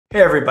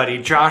Hey everybody,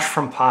 Josh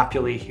from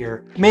Populi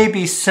here.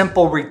 Maybe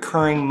simple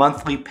recurring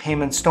monthly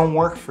payments don't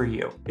work for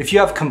you. If you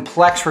have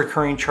complex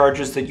recurring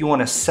charges that you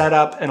want to set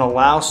up and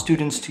allow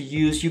students to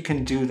use, you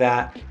can do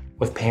that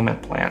with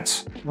payment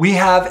plans. We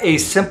have a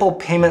simple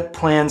payment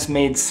plans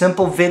made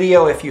simple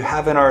video. If you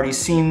haven't already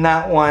seen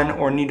that one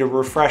or need a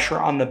refresher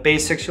on the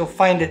basics, you'll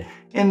find it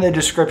in the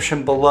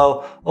description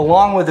below,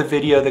 along with a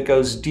video that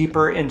goes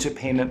deeper into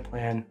payment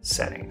plan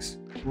settings.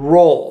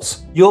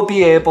 Roles. You'll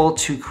be able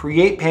to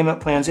create payment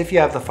plans if you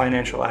have the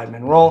financial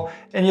admin role,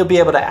 and you'll be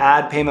able to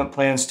add payment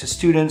plans to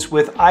students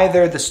with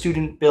either the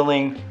student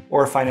billing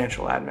or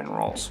financial admin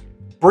roles.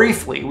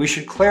 Briefly, we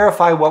should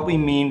clarify what we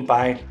mean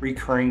by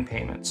recurring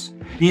payments.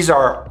 These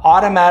are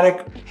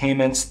automatic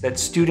payments that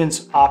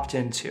students opt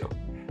into.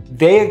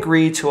 They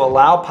agree to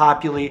allow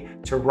Populi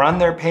to run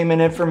their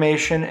payment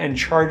information and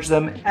charge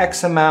them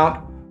X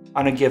amount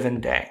on a given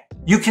day.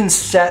 You can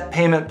set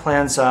payment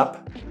plans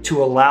up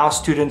to allow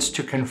students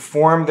to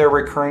conform their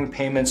recurring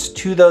payments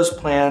to those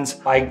plans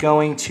by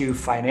going to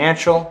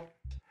Financial,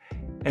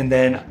 and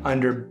then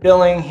under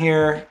Billing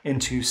here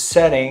into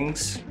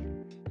Settings,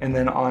 and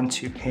then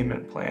onto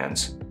Payment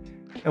Plans.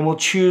 And we'll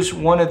choose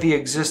one of the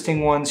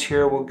existing ones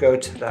here. We'll go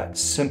to that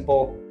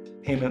Simple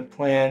Payment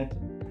Plan.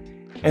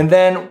 And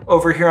then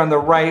over here on the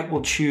right,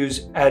 we'll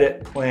choose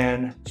Edit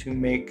Plan to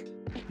make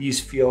these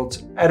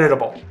fields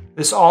editable.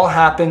 This all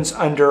happens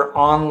under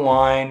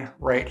Online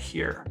right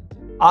here.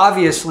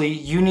 Obviously,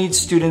 you need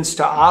students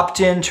to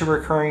opt in to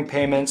recurring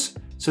payments,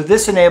 so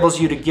this enables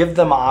you to give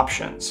them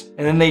options,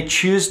 and then they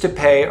choose to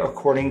pay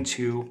according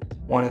to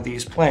one of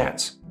these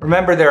plans.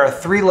 Remember, there are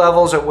 3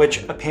 levels at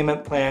which a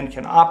payment plan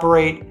can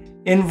operate: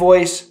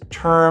 invoice,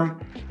 term,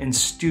 and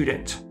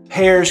student.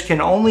 Payers can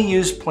only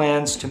use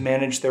plans to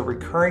manage their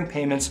recurring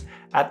payments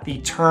at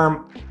the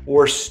term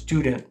or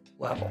student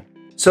level.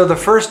 So the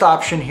first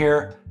option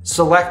here,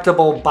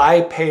 selectable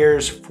by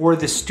payers for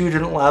the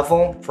student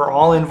level for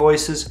all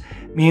invoices,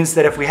 means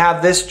that if we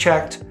have this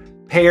checked,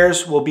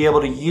 payers will be able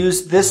to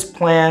use this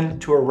plan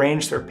to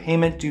arrange their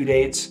payment due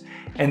dates,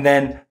 and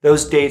then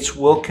those dates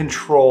will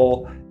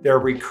control their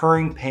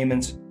recurring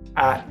payments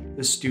at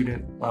the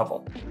student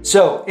level.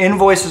 So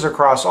invoices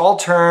across all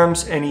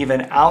terms and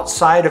even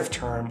outside of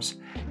terms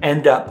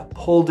end up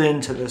pulled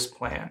into this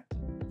plan.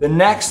 The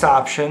next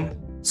option,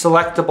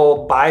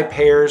 selectable by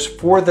payers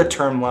for the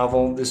term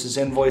level, this is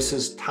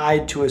invoices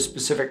tied to a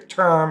specific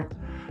term,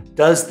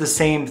 does the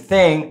same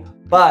thing,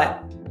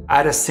 but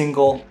at a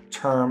single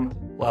term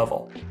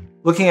level.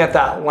 Looking at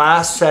that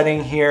last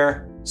setting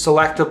here,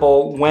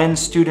 selectable when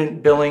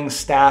student billing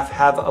staff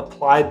have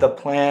applied the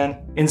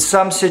plan. In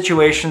some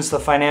situations, the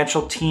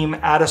financial team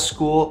at a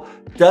school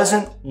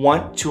doesn't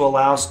want to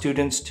allow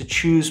students to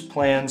choose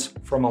plans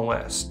from a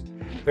list.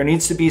 There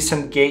needs to be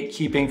some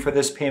gatekeeping for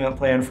this payment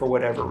plan for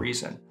whatever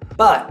reason.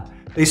 But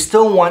they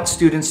still want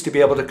students to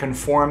be able to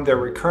conform their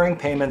recurring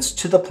payments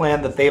to the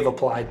plan that they've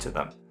applied to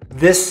them.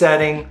 This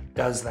setting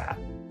does that.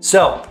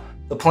 So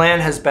the plan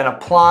has been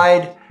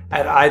applied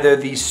at either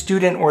the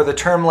student or the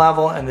term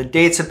level, and the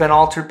dates have been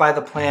altered by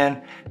the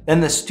plan. Then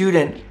the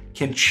student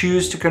can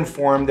choose to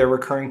conform their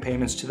recurring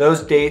payments to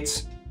those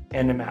dates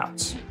and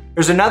amounts.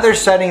 There's another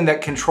setting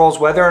that controls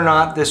whether or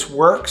not this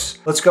works.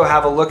 Let's go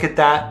have a look at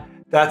that.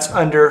 That's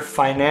under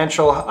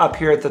Financial up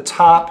here at the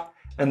top,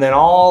 and then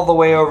all the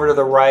way over to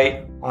the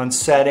right on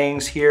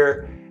Settings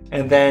here,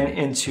 and then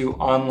into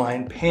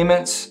Online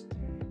Payments.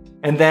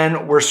 And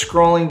then we're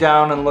scrolling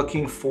down and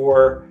looking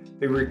for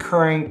the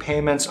recurring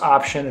payments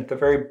option at the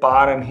very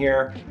bottom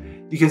here.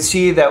 You can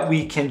see that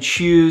we can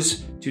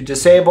choose to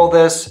disable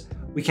this.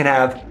 We can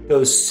have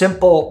those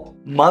simple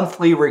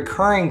monthly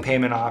recurring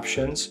payment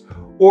options,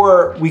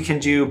 or we can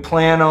do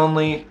plan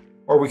only,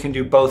 or we can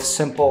do both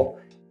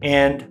simple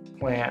and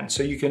plan.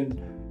 So you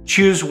can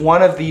choose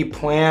one of the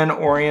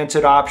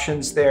plan-oriented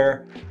options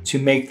there to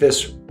make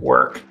this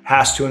work.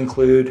 Has to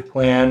include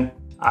plan.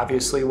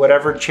 Obviously,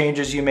 whatever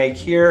changes you make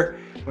here,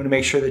 you want to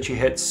make sure that you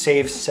hit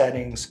Save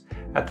Settings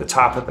at the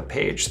top of the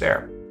page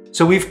there.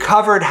 So we've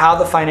covered how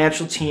the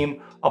financial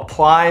team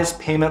applies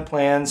payment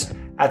plans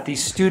at the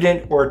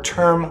student or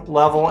term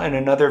level in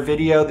another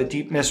video, The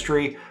Deep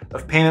Mystery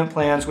of Payment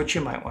Plans, which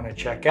you might want to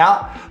check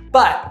out,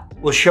 but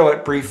we'll show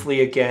it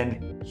briefly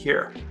again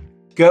here.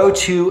 Go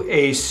to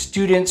a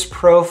student's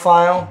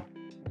profile,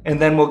 and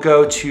then we'll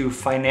go to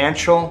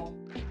Financial,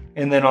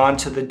 and then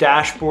onto the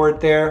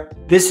dashboard there.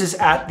 This is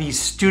at the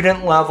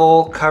student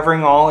level,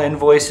 covering all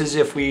invoices.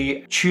 If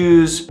we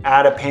choose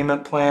Add a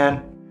Payment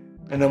Plan,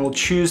 and then we'll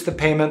choose the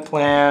payment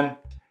plan,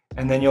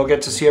 and then you'll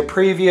get to see a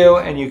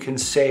preview, and you can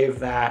save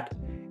that.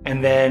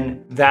 And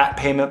then that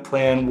payment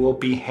plan will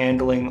be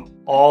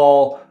handling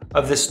all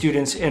of the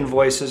students'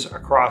 invoices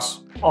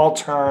across all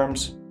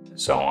terms, and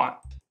so on.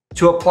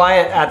 To apply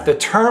it at the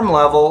term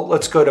level,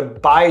 let's go to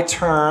By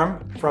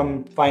Term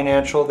from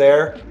Financial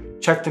there.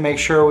 Check to make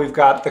sure we've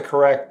got the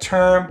correct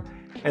term.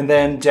 And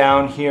then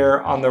down here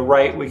on the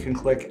right, we can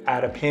click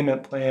Add a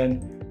Payment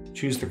Plan,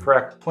 choose the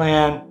correct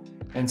plan,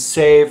 and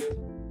save.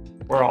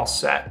 We're all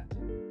set.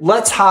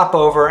 Let's hop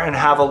over and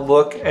have a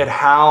look at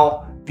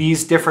how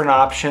these different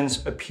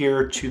options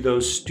appear to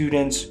those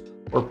students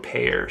or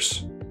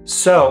payers.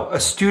 So a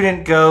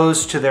student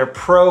goes to their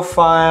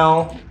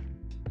profile,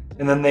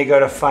 and then they go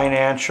to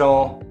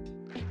financial,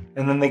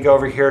 and then they go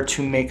over here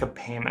to make a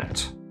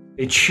payment.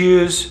 They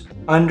choose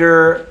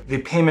under the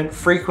payment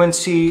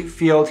frequency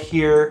field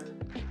here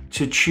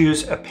to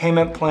choose a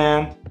payment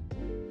plan,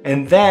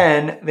 and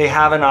then they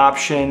have an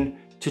option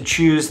to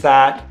choose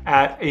that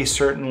at a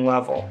certain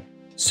level.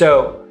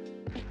 So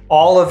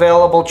all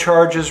available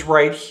charges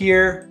right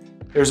here,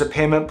 there's a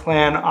payment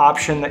plan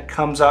option that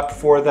comes up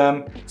for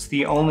them. It's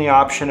the only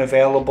option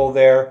available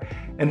there.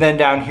 And then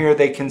down here,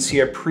 they can see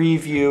a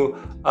preview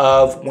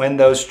of when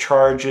those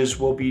charges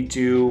will be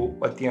due,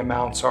 what the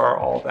amounts are,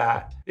 all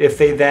that. If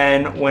they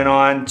then went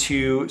on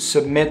to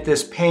submit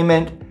this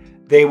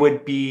payment, they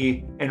would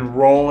be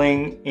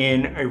enrolling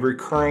in a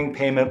recurring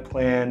payment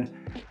plan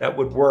that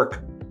would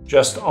work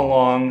just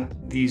along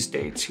these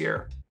dates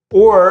here.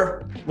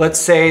 Or let's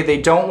say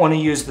they don't want to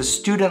use the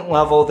student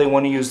level, they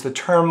want to use the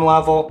term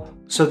level.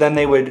 So then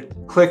they would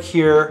click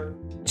here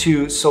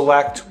to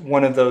select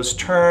one of those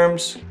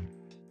terms.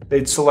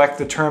 They'd select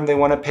the term they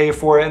want to pay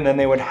for, and then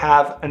they would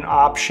have an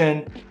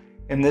option.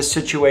 In this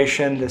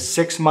situation, the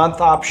 6-month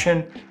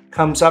option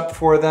comes up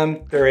for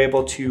them. They're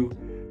able to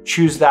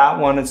choose that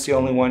one. It's the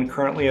only one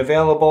currently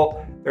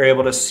available. They're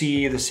able to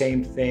see the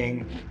same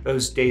thing,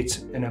 those dates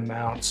and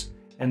amounts.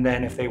 And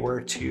then if they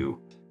were to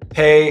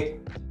pay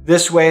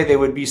this way, they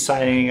would be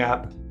signing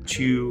up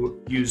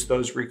to use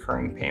those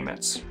recurring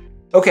payments.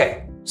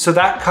 Okay, so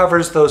that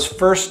covers those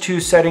first 2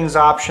 settings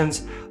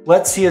options.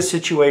 Let's see a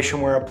situation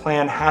where a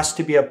plan has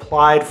to be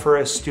applied for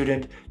a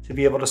student to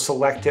be able to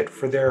select it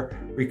for their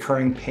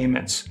recurring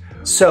payments.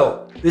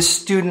 So this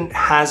student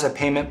has a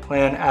payment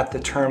plan at the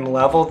term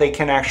level. They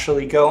can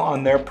actually go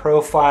on their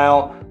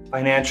profile,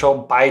 financial,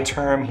 by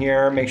term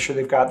here, make sure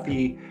they've got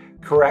the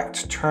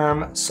correct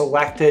term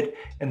selected.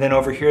 And then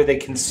over here, they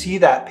can see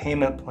that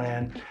payment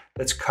plan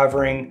that's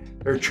covering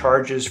their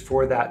charges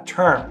for that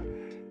term.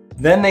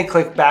 Then they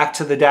click back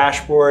to the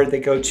dashboard, they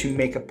go to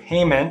make a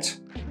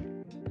payment,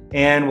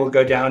 and we'll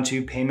go down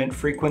to payment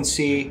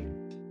frequency,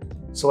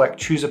 select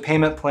choose a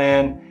payment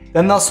plan.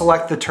 Then they'll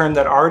select the term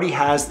that already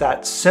has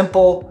that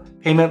simple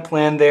payment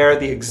plan there,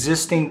 the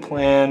existing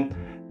plan.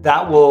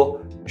 That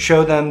will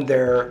show them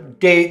their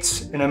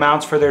dates and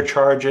amounts for their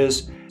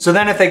charges. So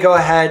then if they go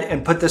ahead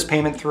and put this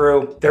payment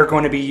through, they're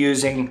going to be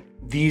using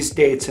these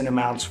dates and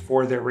amounts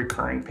for their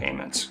recurring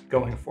payments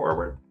going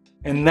forward.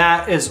 And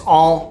that is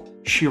all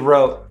she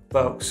wrote,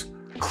 folks.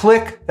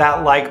 Click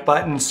that like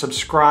button,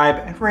 subscribe,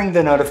 and ring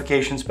the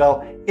notifications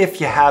bell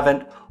if you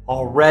haven't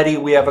already.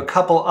 We have a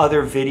couple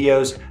other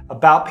videos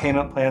about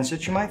payment plans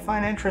that you might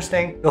find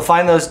interesting. You'll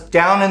find those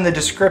down in the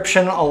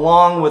description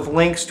along with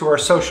links to our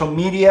social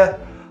media.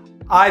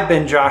 I've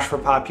been Josh for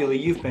Populi.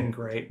 You've been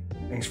great.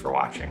 Thanks for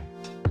watching.